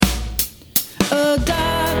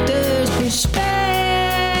Learn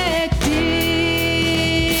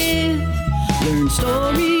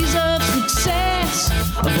stories of success,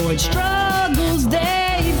 avoid struggles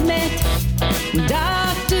they've met.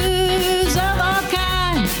 Doctors of all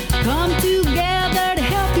kinds come together to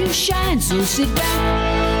help you shine. So sit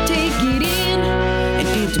back, take it in, and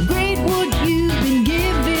integrate what you've been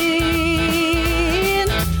given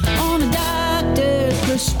on a doctor's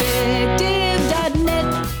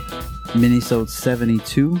perspective.net. Minisode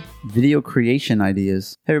 72, video creation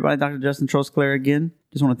ideas. Hey everybody, Dr. Justin Trosclair again.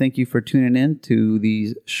 Just want to thank you for tuning in to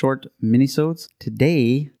these short minisodes.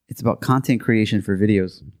 Today, it's about content creation for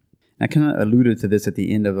videos. I kind of alluded to this at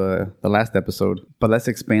the end of the last episode, but let's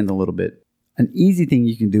expand a little bit. An easy thing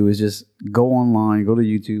you can do is just go online, go to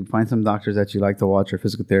YouTube, find some doctors that you like to watch or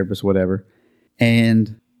physical therapists, whatever,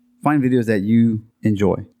 and find videos that you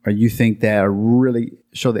enjoy or you think that really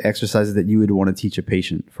show the exercises that you would want to teach a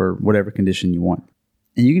patient for whatever condition you want.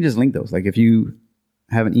 And you can just link those. Like if you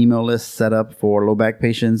have an email list set up for low back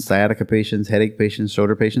patients, sciatica patients, headache patients,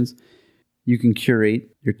 shoulder patients, you can curate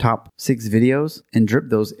your top 6 videos and drip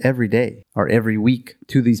those every day or every week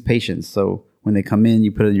to these patients. So when they come in,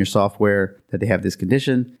 you put it in your software that they have this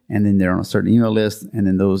condition, and then they're on a certain email list, and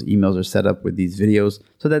then those emails are set up with these videos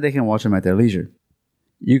so that they can watch them at their leisure.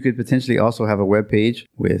 You could potentially also have a web page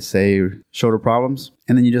with, say, shoulder problems,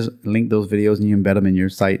 and then you just link those videos and you embed them in your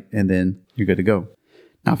site, and then you're good to go.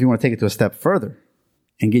 Now, if you want to take it to a step further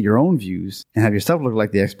and get your own views and have yourself look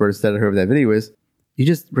like the expert instead of whoever that video is, you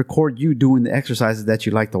just record you doing the exercises that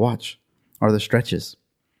you like to watch or the stretches.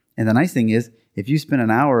 And the nice thing is, if you spend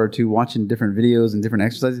an hour or two watching different videos and different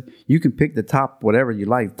exercises, you can pick the top whatever you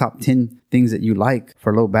like, top 10 things that you like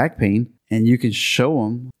for low back pain, and you can show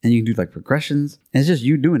them, and you can do like progressions. And it's just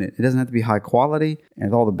you doing it. It doesn't have to be high quality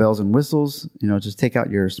and all the bells and whistles. Just take out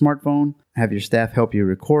your smartphone, have your staff help you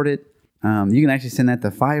record it. You can actually send that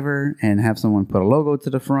to Fiverr and have someone put a logo to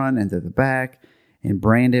the front and to the back and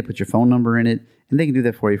brand it, put your phone number in it, and they can do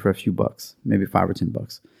that for you for a few bucks, maybe $5 or $10. And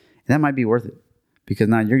that might be worth it because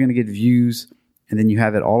now you're going to get views, and then you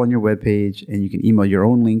have it all on your webpage, and you can email your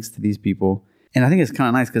own links to these people. And I think it's kind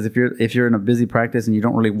of nice because if you're in a busy practice and you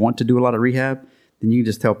don't really want to do a lot of rehab, then you can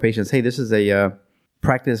just tell patients, hey, this is a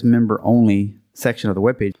practice member only section of the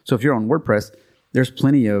webpage. So if you're on WordPress, there's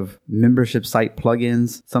plenty of membership site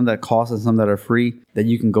plugins, some that cost and some that are free that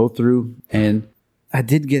you can go through. And I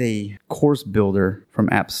did get a course builder from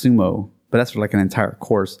AppSumo, but that's for like an entire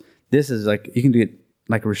course. This is like, you can do it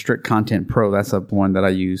like Restrict Content Pro. That's the one that I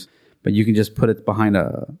use. But you can just put it behind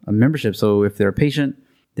a membership. So if they're a patient,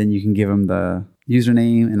 then you can give them the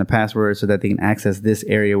username and the password so that they can access this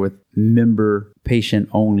area with member patient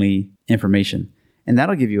only information. And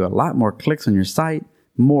that'll give you a lot more clicks on your site,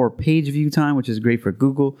 more page view time, which is great for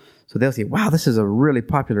Google. So they'll say, wow, this is a really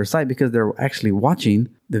popular site because they're actually watching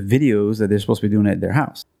the videos that they're supposed to be doing at their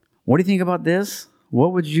house. What do you think about this?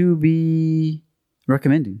 What would you be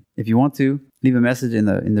recommending? If you want to, leave a message in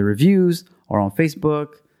the reviews or on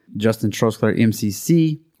Facebook, Justin Trosclair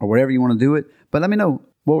MCC, or whatever you want to do it. But let me know,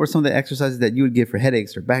 what were some of the exercises that you would give for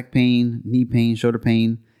headaches or back pain, knee pain, shoulder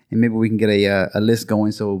pain? And maybe we can get a list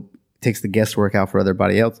going so it takes the guesswork out for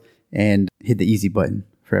everybody else and hit the easy button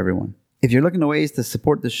for everyone. If you're looking for ways to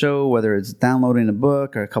support the show, whether it's downloading a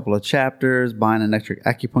book or a couple of chapters, buying an electric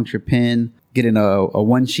acupuncture pen, getting a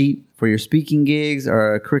one sheet for your speaking gigs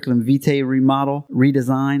or a curriculum vitae remodel,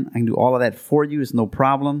 redesign, I can do all of that for you. It's no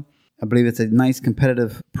problem. I believe it's a nice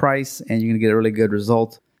competitive price and you're going to get a really good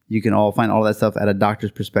result. You can all find all of that stuff at a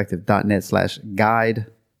doctorsperspective.net/guide.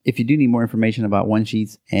 If you do need more information about one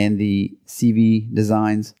sheets and the CV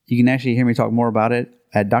designs, you can actually hear me talk more about it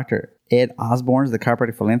at Dr. Ed Osborne's The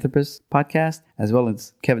Chiropractic Philanthropist podcast, as well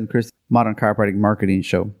as Kevin Christie's Modern Chiropractic Marketing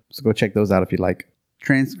Show. So go check those out if you like.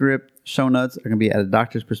 Transcript, show notes are going to be at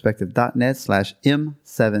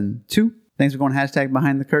doctorsperspective.net/M72. Thanks for going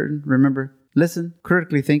 #behind the curtain. Remember, listen,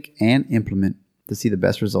 critically think, and implement to see the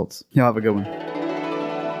best results. Y'all have a good one.